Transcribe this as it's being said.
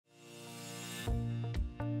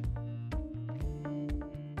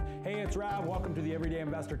it's Rav. Welcome to the Everyday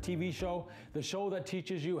Investor TV show, the show that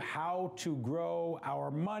teaches you how to grow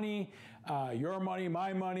our money, your money,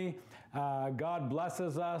 my money. God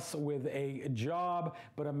blesses us with a job,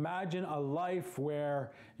 but imagine a life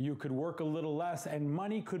where you could work a little less and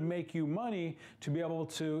money could make you money to be able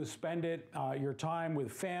to spend it, your time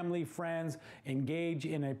with family, friends, engage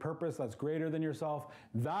in a purpose that's greater than yourself.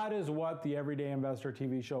 That is what the Everyday Investor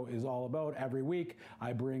TV show is all about. Every week,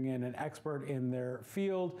 I bring in an expert in their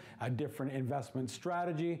field, a different investment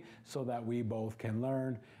strategy, so that we both can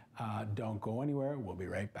learn. Don't go anywhere. We'll be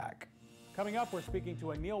right back. Coming up, we're speaking to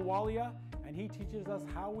Anil Walia, and he teaches us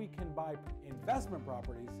how we can buy investment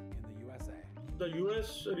properties in the USA. The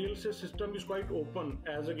US real estate system is quite open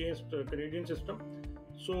as against the Canadian system.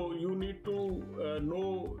 So you need to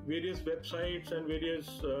know various websites and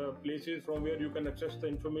various places from where you can access the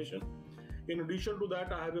information. In addition to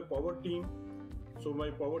that, I have a power team. So my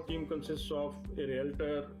power team consists of a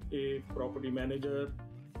realtor, a property manager,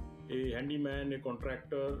 a handyman, a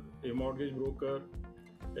contractor, a mortgage broker,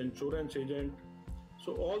 insurance agent.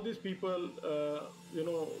 So all these people,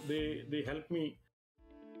 they help me.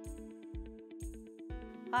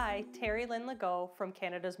 Hi, Terry Lynn Legault from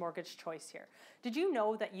Canada's Mortgage Choice here. Did you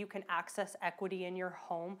know that you can access equity in your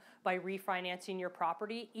home by refinancing your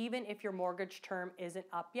property, even if your mortgage term isn't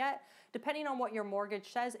up yet? Depending on what your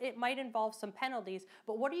mortgage says, it might involve some penalties,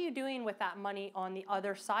 but what are you doing with that money on the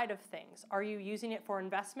other side of things? Are you using it for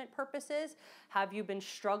investment purposes? Have you been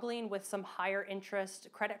struggling with some higher interest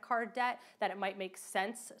credit card debt that it might make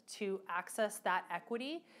sense to access that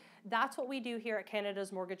equity? That's what we do here at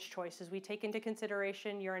Canada's Mortgage Choice, is we take into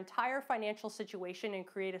consideration your entire financial situation and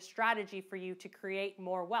create a strategy for you to create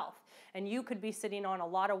more wealth. And you could be sitting on a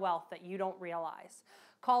lot of wealth that you don't realize.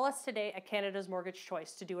 Call us today at Canada's Mortgage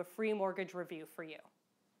Choice to do a free mortgage review for you.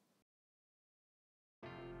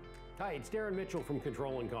 Hi, it's Darren Mitchell from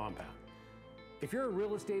Control and Compound. If you're a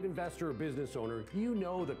real estate investor or business owner, you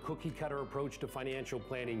know the cookie cutter approach to financial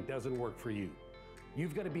planning doesn't work for you.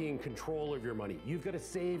 You've got to be in control of your money. You've got to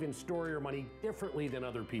save and store your money differently than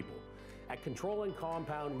other people. At Control and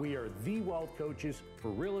Compound, we are the wealth coaches for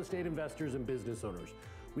real estate investors and business owners.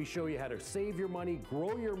 We show you how to save your money,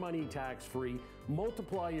 grow your money tax-free,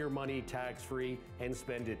 multiply your money tax-free, and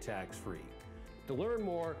spend it tax-free. To learn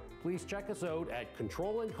more, please check us out at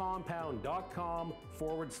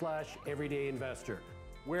controlandcompound.com/everydayinvestor,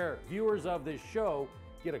 where viewers of this show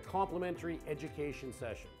get a complimentary education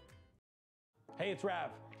session. Hey, it's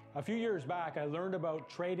Rav. A few years back, I learned about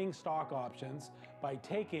trading stock options by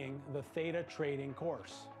taking the Theta Trading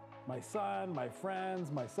course. My son, my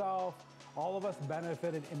friends, myself, all of us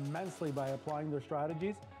benefited immensely by applying their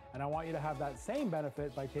strategies, and I want you to have that same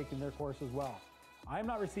benefit by taking their course as well. I'm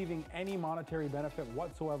not receiving any monetary benefit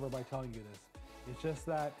whatsoever by telling you this. It's just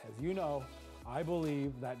that, as you know, I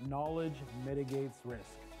believe that knowledge mitigates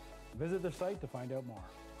risk. Visit their site to find out more.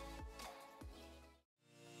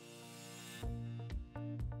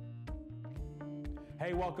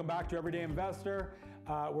 Hey, welcome back to Everyday Investor.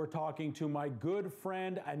 We're talking to my good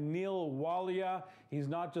friend, Anil Walia. He's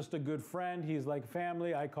not just a good friend, he's like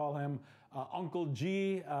family. I call him Uncle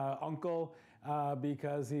G,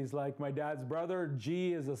 because he's like my dad's brother.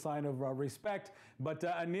 G is a sign of respect. But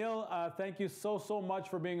Anil, thank you so much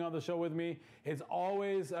for being on the show with me. It's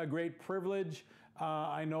always a great privilege.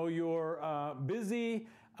 I know you're busy,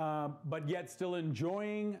 but yet still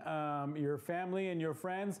enjoying your family and your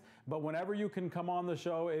friends. But whenever you can come on the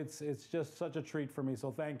show, it's just such a treat for me.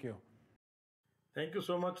 So thank you. Thank you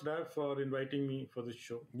so much, Rav, for inviting me for this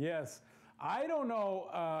show. Yes. I don't know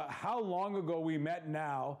how long ago we met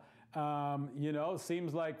now.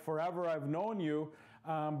 Seems like forever I've known you.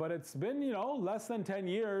 But it's been, less than 10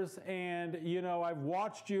 years. And, I've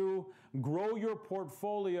watched you grow your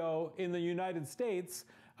portfolio in the United States.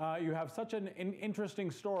 You have such an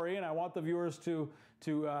interesting story, and I want the viewers to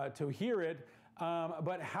hear it.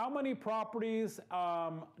 But how many properties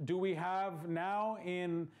do we have now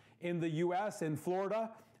in the U.S., in Florida?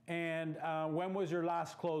 And when was your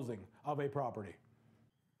last closing of a property?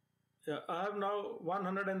 Yeah, I have now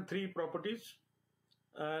 103 properties.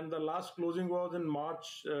 And the last closing was in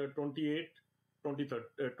March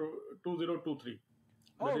 2023.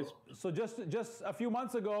 So just a few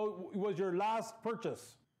months ago was your last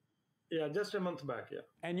purchase? Yeah, just a month back, yeah.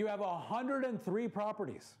 And you have 103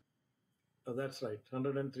 properties? That's right,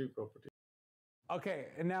 103 properties. Okay,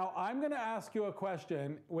 and now I'm going to ask you a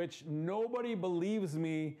question which nobody believes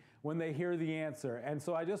me when they hear the answer. And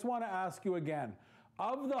so I just want to ask you again.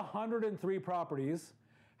 Of the 103 properties,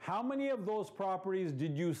 how many of those properties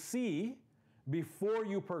did you see before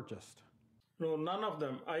you purchased? No, none of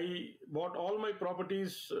them. I bought all my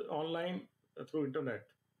properties online through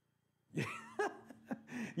internet.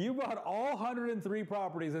 You bought all 103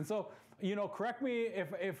 properties. And so, correct me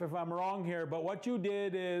if I'm wrong here, but what you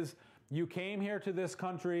did is you came here to this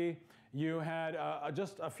country, you had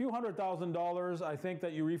just a few $100,000, I think,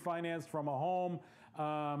 that you refinanced from a home,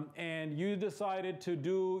 and you decided to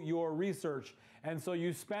do your research. And so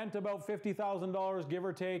you spent about $50,000, give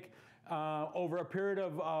or take, over a period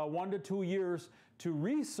of 1 to 2 years to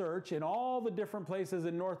research in all the different places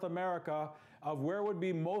in North America of where would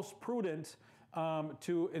be most prudent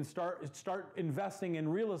to start investing in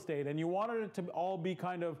real estate. And you wanted it to all be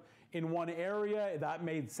kind of in one area that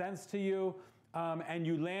made sense to you. And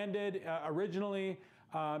you landed originally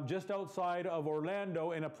just outside of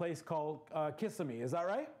Orlando in a place called Kissimmee. Is that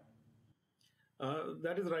right?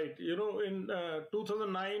 That is right. In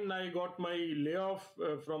 2009, I got my layoff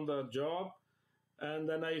from the job, and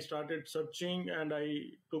then I started searching, and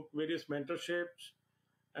I took various mentorships,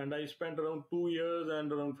 and I spent around 2 years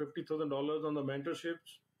and around $50,000 on the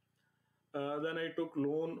mentorships. Then I took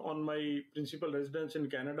loan on my principal residence in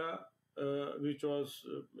Canada, which was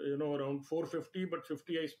around 450, but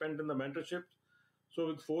 50 I spent in the mentorships. So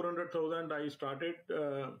with 400,000, I started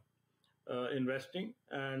investing,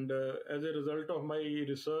 and as a result of my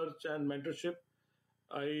research and mentorship,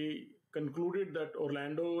 I concluded that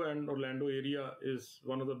Orlando and Orlando area is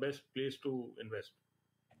one of the best place to invest.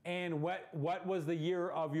 And what was the year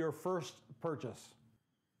of your first purchase?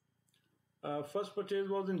 First purchase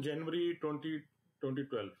was in January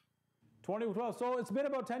 2012. 2012. So it's been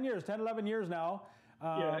about 10 years, 10, 11 years now.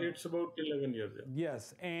 Yeah, it's about 11 years. Yeah.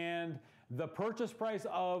 Yes. And the purchase price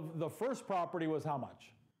of the first property was how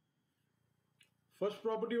much? First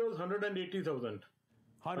property was 180,000.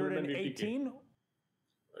 118?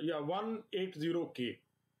 Yeah, 180K.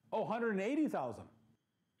 Oh, 180,000.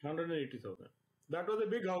 180,000. That was a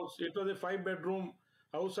big house. It was a 5-bedroom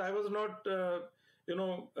house. I was not,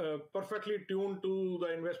 perfectly tuned to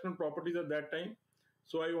the investment properties at that time.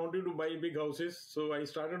 So I wanted to buy big houses. So I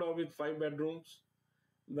started off with 5 bedrooms.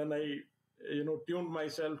 Then I, tuned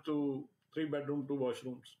myself to 3-bedroom, 2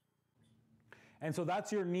 washrooms. And so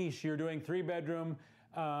that's your niche. You're doing 3-bedroom,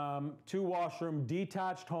 2-washroom,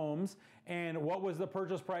 detached homes. And what was the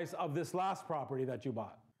purchase price of this last property that you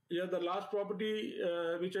bought? Yeah, the last property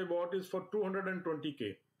which I bought is for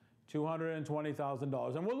 $220K.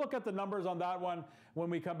 $220,000. And we'll look at the numbers on that one when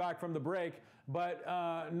we come back from the break. But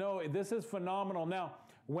no, this is phenomenal. Now,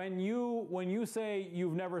 when you say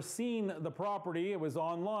you've never seen the property, it was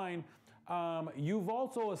online, you've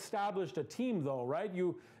also established a team though, right?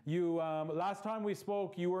 You last time we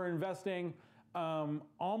spoke, you were investing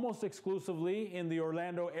almost exclusively in the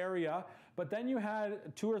Orlando area, but then you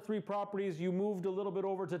had 2 or 3 properties, you moved a little bit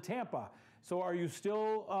over to Tampa. So are you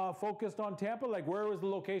still focused on Tampa? Like, where was the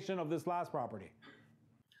location of this last property?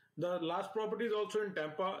 The last property is also in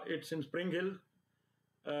Tampa. It's in Spring Hill.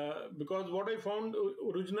 Because what I found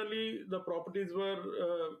originally, the properties were,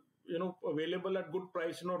 available at good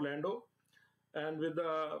price in Orlando. And with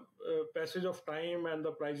the passage of time and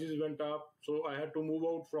the prices went up, so I had to move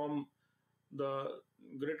out from the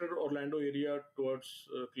greater Orlando area towards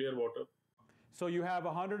Clearwater. So you have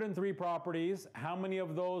 103 properties. How many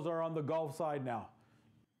of those are on the Gulf side now?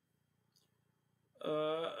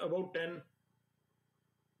 About 10.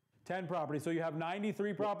 10 properties. So you have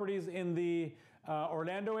 93 properties in the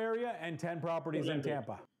Orlando area and 10 properties in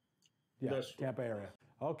Tampa. Yeah, Tampa area.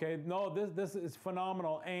 Okay, no, this is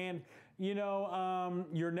phenomenal. And,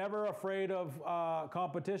 you're never afraid of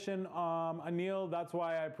competition, Anil. That's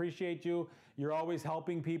why I appreciate you. You're always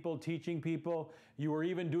helping people, teaching people. You were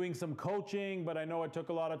even doing some coaching, but I know it took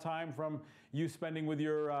a lot of time from you spending with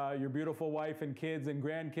your beautiful wife and kids and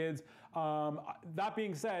grandkids. That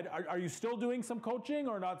being said, are you still doing some coaching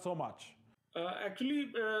or not so much?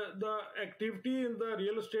 Actually, the activity in the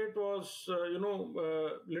real estate was,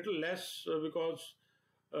 little less because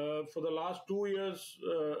for the last 2 years,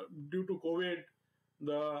 due to COVID,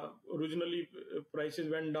 originally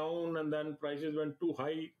prices went down and then prices went too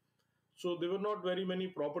high. So there were not very many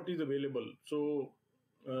properties available. So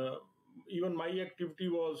even my activity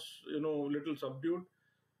was, little subdued.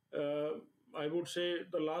 I would say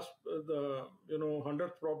the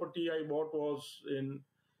 100th property I bought was in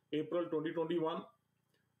April 2021.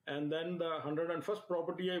 And then the 101st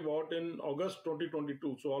property I bought in August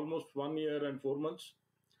 2022. So almost 1 year and 4 months.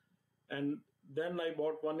 And then I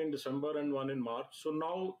bought one in December and one in March. So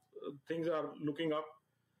now things are looking up.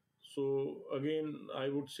 So again, I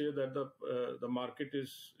would say that the market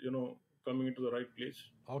is, coming into the right place.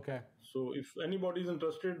 Okay. So if anybody is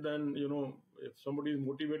interested, then, if somebody is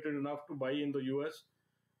motivated enough to buy in the US,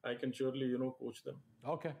 I can surely, coach them.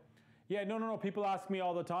 Okay. Yeah, no. People ask me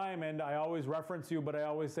all the time, and I always reference you, but I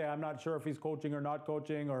always say I'm not sure if he's coaching or not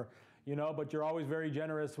coaching, or but you're always very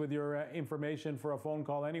generous with your information for a phone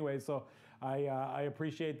call anyway. So I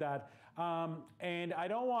appreciate that. And I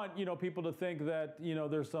don't want people to think that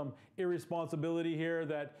there's some irresponsibility here,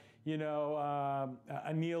 that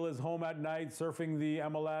Anil is home at night surfing the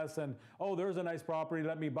MLS and, oh, there's a nice property,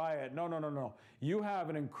 let me buy it. No. You have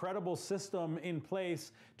an incredible system in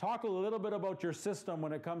place. Talk a little bit about your system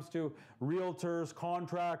when it comes to realtors,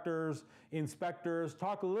 contractors, inspectors.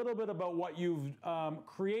 Talk a little bit about what you've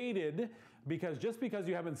created, because just because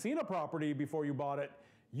you haven't seen a property before you bought it,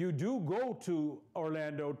 you do go to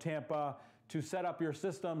Orlando, Tampa to set up your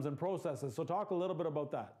systems and processes. So talk a little bit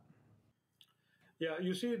about that. Yeah,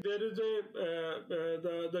 you see, there is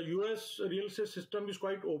the US real estate system is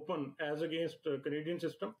quite open as against Canadian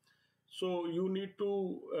system. So you need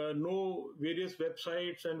to know various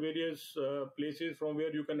websites and various places from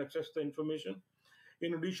where you can access the information.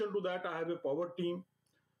 In addition to that, I have a power team.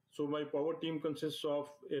 So my power team consists of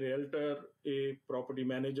a realtor, a property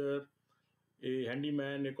manager, a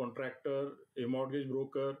handyman, a contractor, a mortgage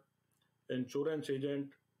broker, insurance agent.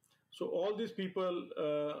 So all these people,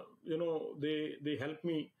 they help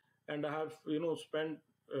me, and I have, spent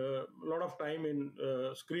a lot of time in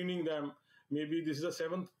screening them. Maybe this is the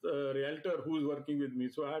seventh realtor who is working with me.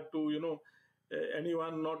 So I had to,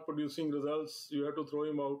 anyone not producing results, you have to throw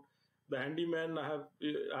him out. The handyman, I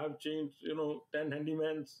have changed, 10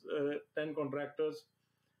 handymans, 10 contractors.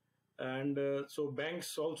 And so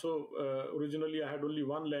banks also, originally I had only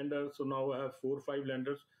one lender, so now I have 4 or 5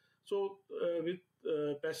 lenders. So with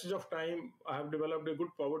passage of time, I have developed a good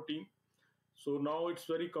power team. So now it's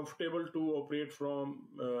very comfortable to operate from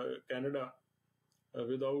Canada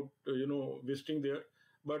without, visiting there.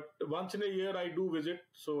 But once in a year I do visit.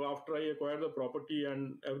 So after I acquire the property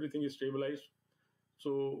and everything is stabilized,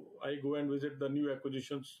 so I go and visit the new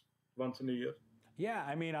acquisitions once in a year. Yeah,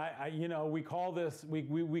 I mean, we call this,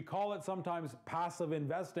 we call it sometimes passive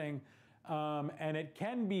investing, and it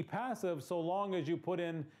can be passive so long as you put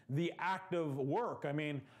in the active work. I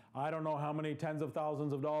mean, I don't know how many tens of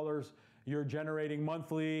thousands of dollars you're generating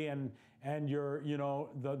monthly, and your,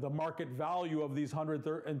 the market value of these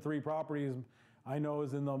 103 properties, I know,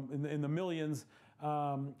 is in the millions,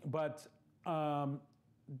 but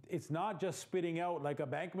it's not just spitting out like a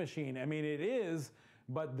bank machine. I mean, it is,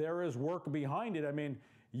 but there is work behind it. I mean,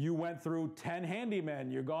 you went through 10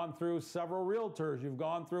 handymen, you've gone through several realtors, you've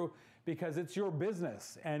gone through, because it's your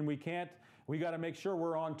business, and we got to make sure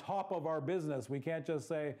we're on top of our business. We can't just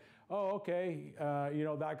say, oh, okay,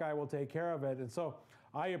 that guy will take care of it. And so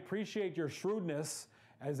I appreciate your shrewdness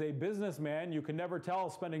as a businessman. You can never tell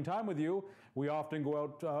spending time with you. We often go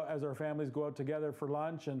out, as our families go out together for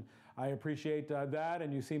lunch, and I appreciate that,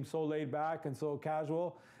 and you seem so laid back and so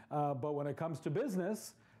casual. But when it comes to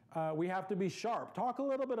business, we have to be sharp. Talk a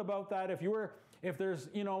little bit about that. If there's,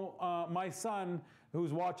 my son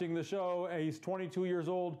who's watching the show, he's 22 years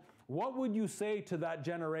old, what would you say to that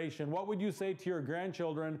generation? What would you say to your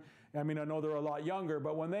grandchildren? I mean, I know they're a lot younger,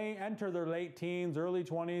 but when they enter their late teens, early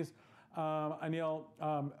 20s, Anil,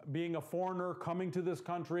 being a foreigner coming to this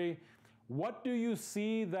country, what do you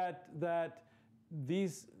see that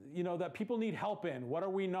these, that people need help in? What are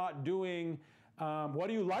we not doing? What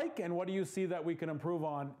do you like, and what do you see that we can improve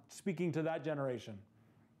on, speaking to that generation?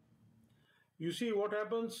 You see, what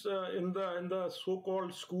happens in the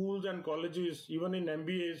so-called schools and colleges, even in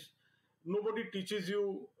MBAs, nobody teaches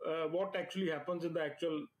you what actually happens in the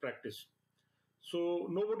actual practice. So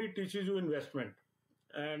nobody teaches you investment,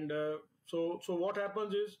 and so what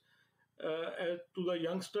happens is, to the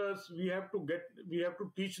youngsters, we have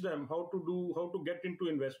to teach them how to get into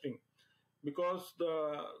investing, because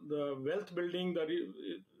the wealth building, the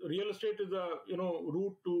real estate is the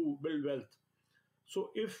route to build wealth.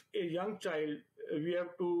 So if a young child, we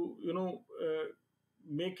have to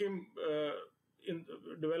make him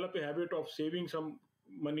develop a habit of saving some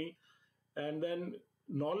money, and then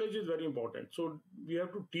knowledge is very important. So we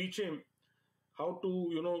have to teach him how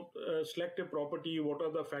to select a property, what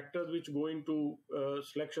are the factors which go into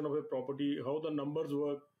selection of a property, how the numbers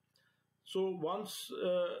work. So once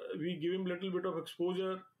we give him a little bit of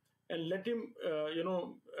exposure and let him,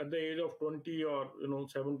 at the age of 20 or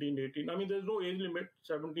 17, 18, I mean, there's no age limit,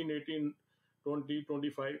 17, 18, 20,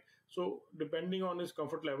 25. So depending on his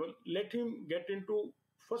comfort level, let him get into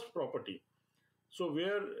first property. So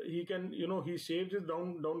where he can, he saves his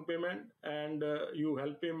down payment, and you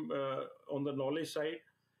help him on the knowledge side.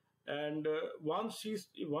 And once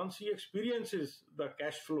he experiences the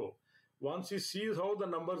cash flow, once he sees how the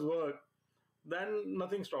numbers work, then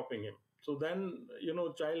nothing's stopping him. So then,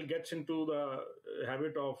 child gets into the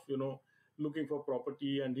habit of, looking for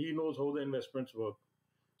property, and he knows how the investments work.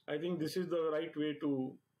 I think this is the right way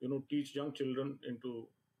to, teach young children into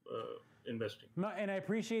investing. No, and I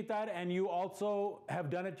appreciate that. And you also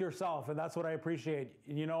have done it yourself. And that's what I appreciate.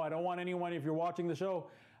 I don't want anyone, if you're watching the show,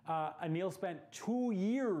 Anil spent 2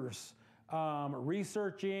 years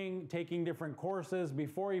researching, taking different courses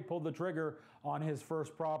before he pulled the trigger on his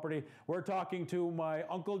first property. We're talking to my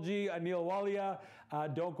Uncle G, Anil Walia.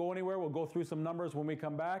 Don't go anywhere. We'll go through some numbers when we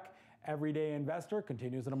come back. Everyday Investor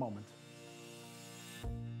continues in a moment.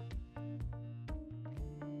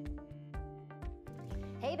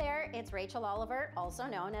 Hey there, it's Rachel Oliver, also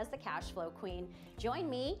known as the Cash Flow Queen. Join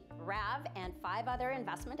me, Rav, and 5 other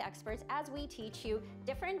investment experts as we teach you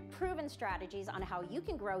different proven strategies on how you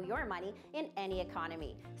can grow your money in any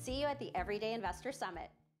economy. See you at the Everyday Investor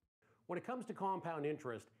Summit. When it comes to compound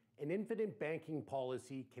interest, an infinite banking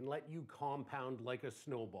policy can let you compound like a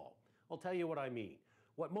snowball. I'll tell you what I mean.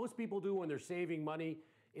 What most people do when they're saving money,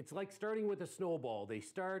 it's like starting with a snowball. They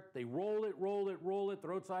start, they roll it, roll it, roll it.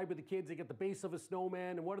 They're outside with the kids. They get the base of a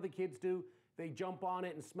snowman. And what do the kids do? They jump on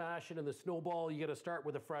it and smash it. And the snowball, you got to start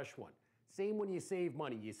with a fresh one. Same when you save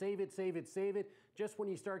money. You save it, save it, save it. Just when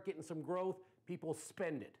you start getting some growth, people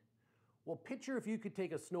spend it. Well, picture if you could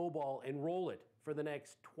take a snowball and roll it for the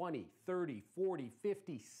next 20, 30, 40,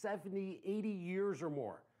 50, 70, 80 years or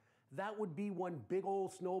more. That would be one big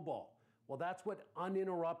old snowball. Well, that's what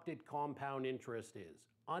uninterrupted compound interest is.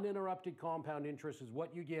 Uninterrupted compound interest is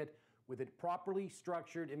what you get with a properly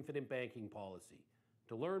structured infinite banking policy.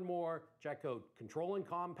 To learn more, check out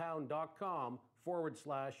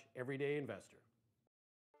controllandcompound.com/everydayinvestor.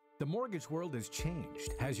 The mortgage world has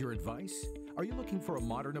changed. Has your advice? Are you looking for a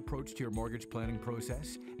modern approach to your mortgage planning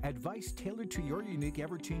process? Advice tailored to your unique,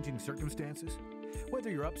 ever-changing circumstances?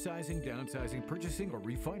 Whether you're upsizing, downsizing, purchasing, or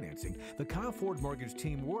refinancing, the Kyle Ford Mortgage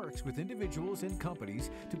team works with individuals and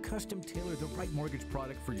companies to custom tailor the right mortgage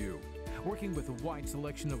product for you. Working with a wide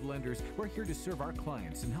selection of lenders, we're here to serve our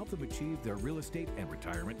clients and help them achieve their real estate and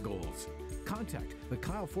retirement goals. Contact the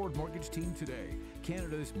Kyle Ford Mortgage team today,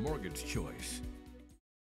 Canada's mortgage choice.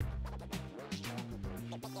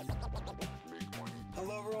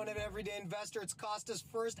 Hello everyone at Everyday Investor. It's Costa's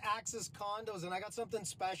First Access Condos, and I got something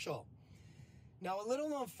special. Now, a little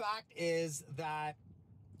known fact is that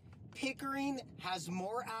Pickering has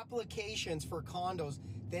more applications for condos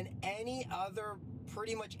than any other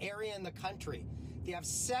pretty much area in the country. They have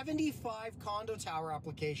 75 condo tower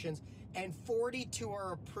applications and 42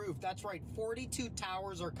 are approved. That's right, 42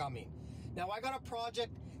 towers are coming. Now, I got a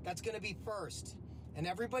project that's going to be first, and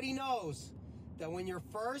everybody knows that when you're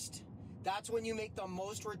first, that's when you make the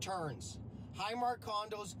most returns. Highmark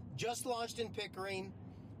Condos just launched in Pickering,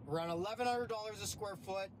 around $1,100 a square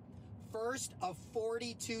foot, first of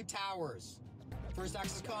 42 towers. First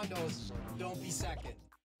Access Condos, don't be second.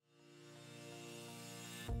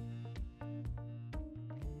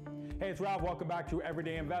 Hey, it's Rob. Welcome back to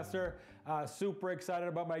Everyday Investor. Super excited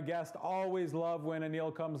about my guest. Always love when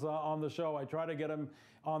Anil comes on the show. I try to get him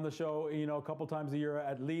on the show, a couple times a year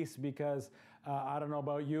at least, because I don't know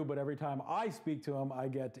about you, but every time I speak to him, I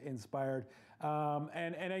get inspired.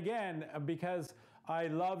 And again, because I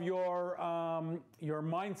love your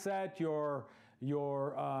mindset, your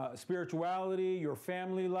spirituality, your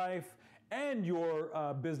family life, and your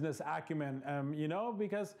business acumen.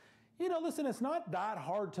 Because listen, it's not that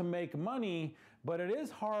hard to make money, but it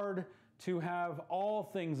is hard to have all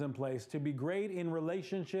things in place, to be great in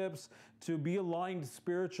relationships, to be aligned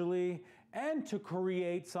spiritually, and to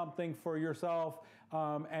create something for yourself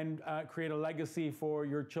and create a legacy for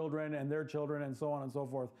your children and their children and so on and so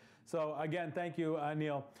forth. So again, thank you,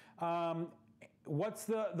 Anil. What's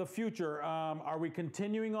the future? Are we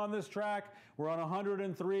continuing on this track? We're on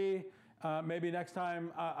 103. Maybe next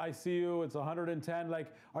time I see you, it's 110.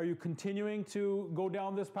 Are you continuing to go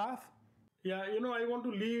down this path? Yeah, I want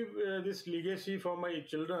to leave this legacy for my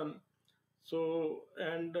children. So,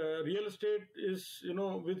 and real estate is,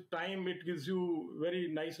 with time, it gives you very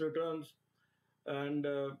nice returns, and,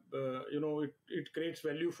 it creates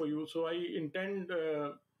value for you. So I intend,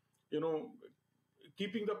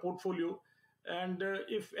 keeping the portfolio. And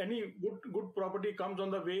if any good property comes on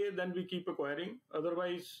the way, then we keep acquiring.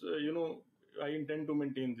 Otherwise, I intend to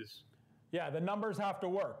maintain this. Yeah, the numbers have to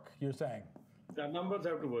work, you're saying. The numbers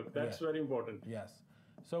have to work. That's very important. Yes.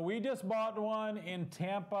 So we just bought one in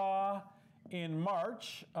Tampa in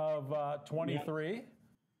March of 23.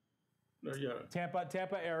 Yeah.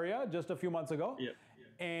 Tampa area, just a few months ago. Yeah.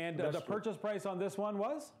 And the purchase price on this one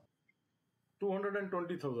was?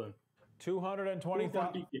 220,000.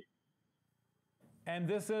 220,000. And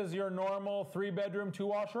this is your normal 3-bedroom,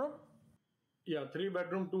 2-washroom? Yeah, 3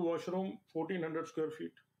 bedroom, 2 washroom, 1400 square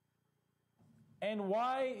feet. And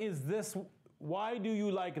why is this? Why do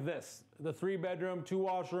you like this? The 3 bedroom, 2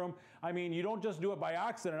 washroom. I mean, you don't just do it by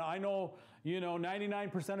accident. I know,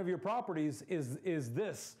 99% of your properties is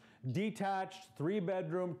this detached 3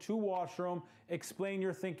 bedroom, 2 washroom. Explain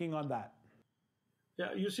your thinking on that.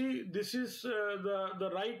 Yeah, you see, this is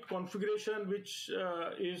the right configuration, which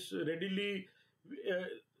is readily.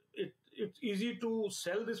 It's easy to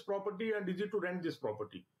sell this property and easy to rent this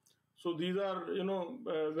property. So these are,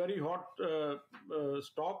 very hot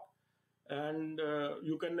stock, and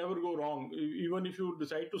you can never go wrong. Even if you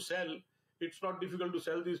decide to sell, it's not difficult to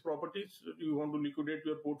sell these properties. You want to liquidate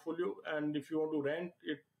your portfolio, and if you want to rent,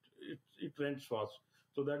 it rents fast.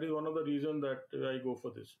 So that is one of the reasons that I go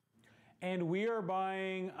for this. And we are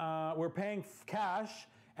buying, we're paying cash,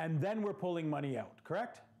 and then we're pulling money out,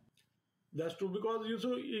 correct? That's true, because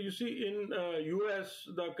you see in US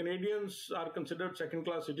the Canadians are considered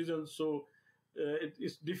second-class citizens, so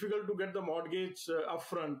it's difficult to get the mortgage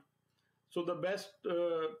upfront. So the best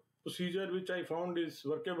procedure which I found is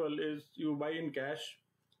workable is you buy in cash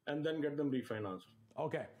and then get them refinanced.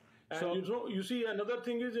 Okay. And So you see, another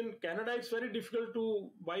thing is in Canada, it's very difficult to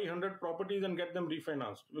buy 100 properties and get them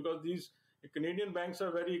refinanced because these Canadian banks are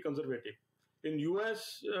very conservative. In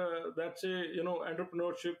US, that's a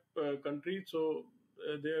entrepreneurship country, so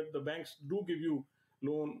there the banks do give you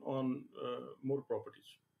loan on more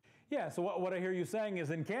properties. yeah, so what I hear you saying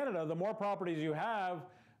is in Canada, the more properties you have,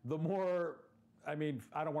 the more, I mean,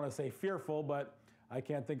 I don't want to say fearful, but I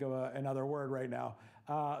can't think of another word right now.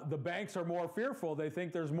 The banks are more fearful. They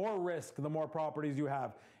think there's more risk the more properties you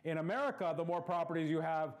have. In America, the more properties you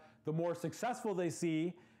have, the more successful they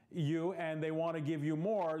see you, and they want to give you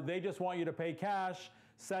more. They just want you to pay cash,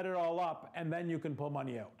 set it all up, and then you can pull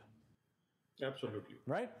money out. Absolutely.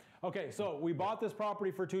 Right? Okay, so we bought this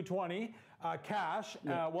property for $220 cash.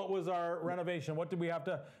 What was our renovation? What did we have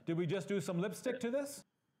to? Did we just do some lipstick to this?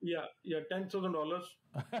 Yeah, $10,000.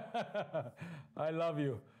 I love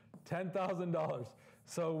you. $10,000.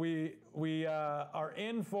 So we are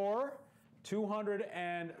in for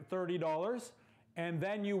 $230. And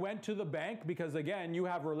then you went to the bank because, again, you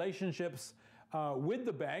have relationships with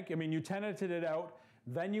the bank. I mean, you tenanted it out.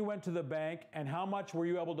 Then you went to the bank, and how much were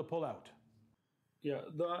you able to pull out? Yeah,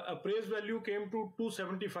 the appraised value came to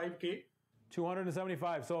 $275K.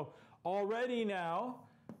 275. So already now,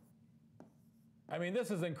 I mean,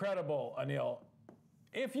 this is incredible, Anil.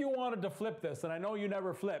 If you wanted to flip this, and I know you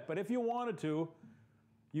never flip, but if you wanted to,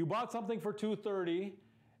 you bought something for $230,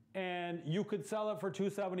 and you could sell it for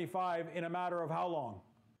 $275 in a matter of how long?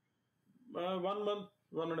 1 month,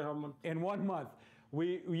 1.5 months. In 1 month.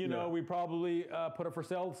 We probably put a for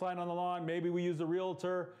sale sign on the lawn. Maybe we use a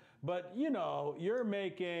realtor, but you're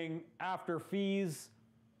making after fees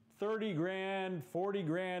 30 grand, 40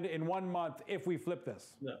 grand in 1 month if we flip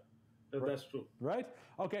this. Yeah, that's true. Right?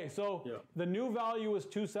 Okay, so the new value is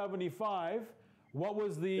 $275. What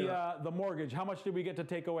was the mortgage? How much did we get to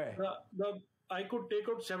take away? I could take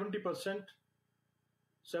out 70%.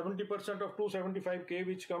 70% of 275K,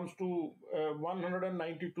 which comes to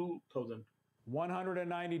 192,000.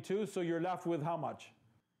 192. So you're left with how much?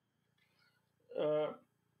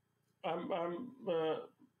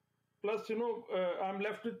 Plus, I'm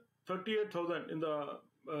left with 38,000 in the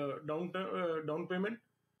down payment.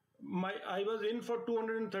 I was in for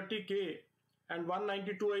 230K, and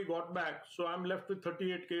 192 I got back, so I'm left with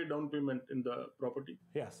 38K down payment in the property.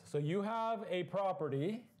 Yes. So you have a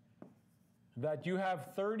property that you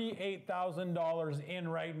have $38,000 in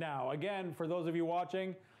right now. Again, for those of you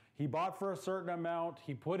watching, he bought for a certain amount.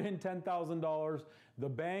 He put in $10,000. The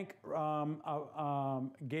bank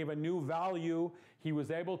gave a new value. He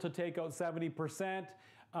was able to take out 70%,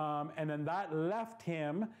 and then that left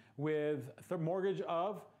him with a mortgage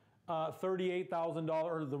of $38,000,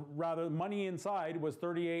 or rather, money inside was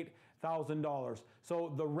 $38,000.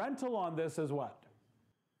 So the rental on this is what?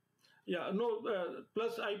 Yeah, no.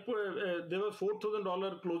 Plus, I put there was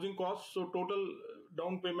 $4,000 closing costs, so total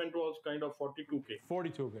down payment was kind of 42K.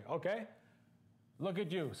 42K. Okay. Look at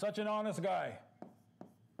you, such an honest guy.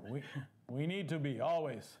 We need to be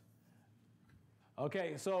always.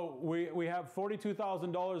 Okay, so we have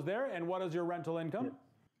 $42,000 there, and what is your rental income? Yeah.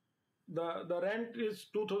 The rent is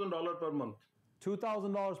 $2,000 per month.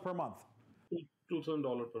 $2,000 per month.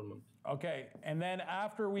 $2,000 per month. Okay, and then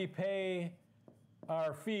after we pay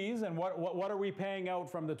our fees, and what are we paying out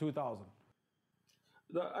from the $2,000?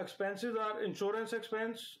 The expenses are insurance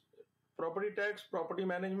expense, property tax, property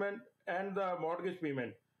management, and the mortgage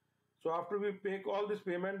payment. So after we make all this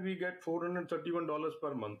payment, we get $431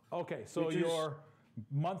 per month. Okay, so your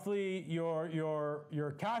Monthly,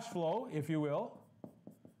 your cash flow, if you will,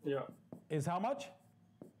 Yeah. is how much?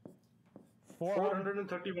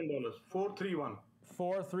 $431. 431.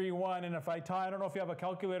 431. And if I don't know if you have a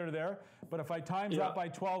calculator there, but if I times that by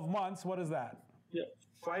 12 months, what is that? Yeah.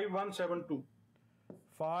 5172.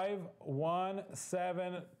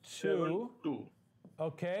 5172. 2.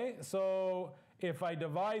 Okay, so if I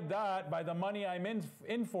divide that by the money I'm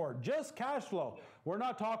in for, just cash flow. We're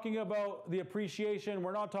not talking about the appreciation.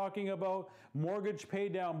 We're not talking about mortgage pay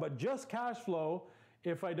down, but just cash flow.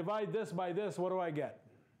 If I divide this by this, what do I get?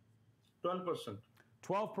 12%.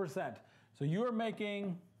 12%. So you're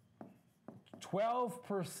making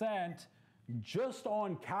 12% just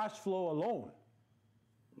on cash flow alone.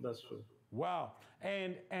 That's true. Wow.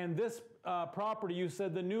 And this property, you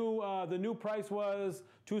said the new price was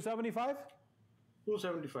 $275?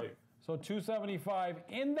 275. So 275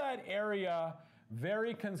 in that area,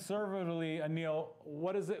 very conservatively, Anil.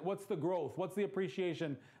 What is it? What's the growth? What's the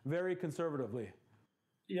appreciation? Very conservatively.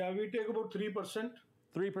 Yeah, we take about 3%.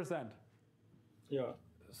 3%. Yeah.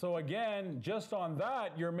 So again, just on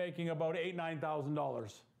that, you're making about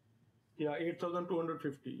 $9,000. Yeah,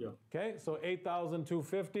 8,250. Yeah. Okay, so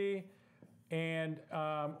 8,250, and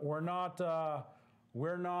we're not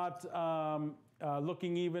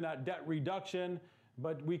looking even at debt reduction,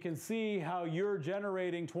 but we can see how you're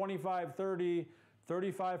generating 25, 30,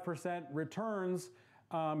 35% returns,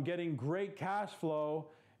 getting great cash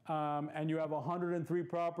flow, and you have 103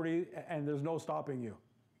 properties, and there's no stopping you.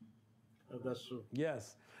 That's true.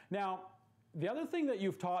 Yes. Now, the other thing that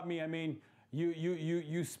you've taught me, I mean,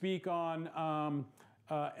 you speak on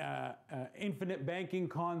infinite banking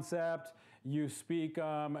concept. You speak,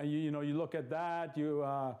 you look at that. You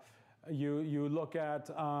look at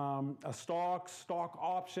stock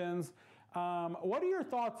options. What are your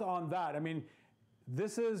thoughts on that? I mean,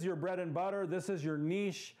 this is your bread and butter. This is your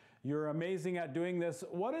niche. You're amazing at doing this.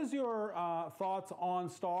 What is your thoughts on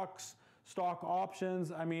stocks, stock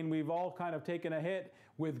options? I mean, we've all kind of taken a hit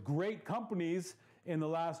with great companies in the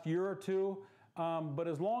last year or two. But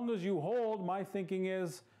as long as you hold, my thinking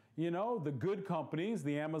is, the good companies,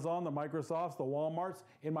 the Amazon, the Microsofts, the Walmarts,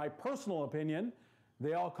 in my personal opinion,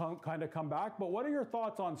 they all kind of come back. But what are your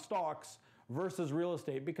thoughts on stocks versus real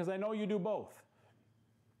estate? Because I know you do both.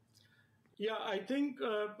 Yeah, I think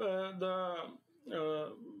the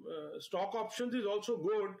stock options is also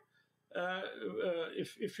good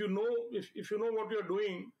if you know what you're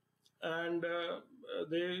doing, and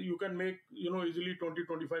you can make easily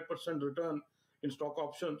 20-25% return in stock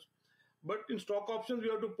options. But in stock options,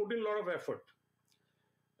 you have to put in a lot of effort.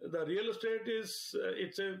 The real estate is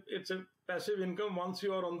it's a passive income. Once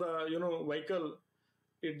you are on the vehicle,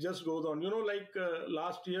 it just goes on. Like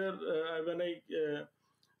last year when I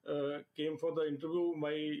came for the interview,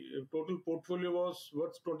 my total portfolio was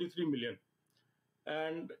worth 23 million,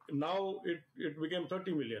 and now it became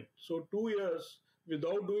 30 million. So 2 years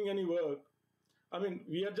without doing any work. I mean,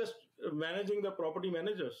 we are just managing the property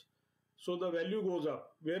managers. So the value goes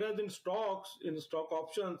up. Whereas in stocks, in stock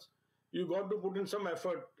options, you got to put in some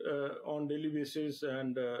effort on daily basis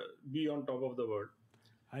and be on top of the world.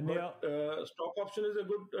 But stock option is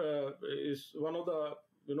is one of the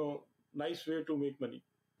nice way to make money.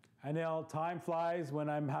 Anil, time flies when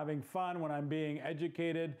I'm having fun, when I'm being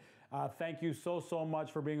educated. Thank you so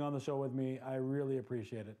much for being on the show with me. I really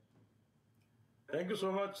appreciate it. Thank you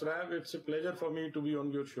so much, Rav. It's a pleasure for me to be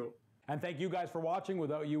on your show. And thank you guys for watching.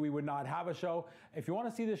 Without you, we would not have a show. If you want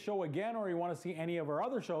to see this show again, or you want to see any of our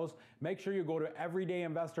other shows, make sure you go to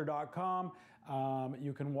everydayinvestor.com.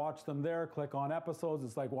 You can watch them there. Click on episodes.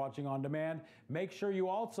 It's like watching on demand. Make sure you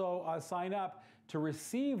also sign up to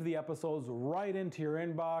receive the episodes right into your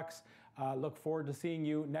inbox. Look forward to seeing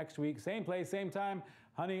you next week. Same place, same time.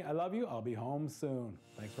 Honey, I love you. I'll be home soon.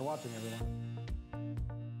 Thanks for watching, everyone.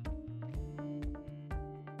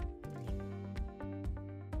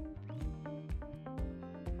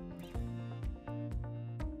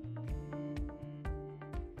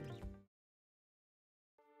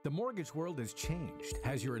 The mortgage world has changed.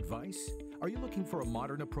 Has your advice? Are you looking for a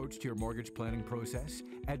modern approach to your mortgage planning process?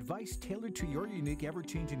 Advice tailored to your unique,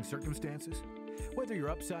 ever-changing circumstances? Whether you're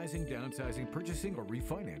upsizing, downsizing, purchasing, or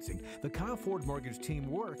refinancing, the Kyle Ford Mortgage team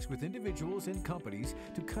works with individuals and companies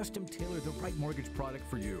to custom tailor the right mortgage product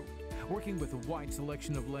for you. Working with a wide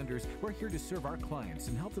selection of lenders, we're here to serve our clients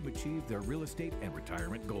and help them achieve their real estate and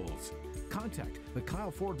retirement goals. Contact the Kyle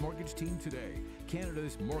Ford Mortgage team today,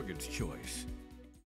 Canada's mortgage choice.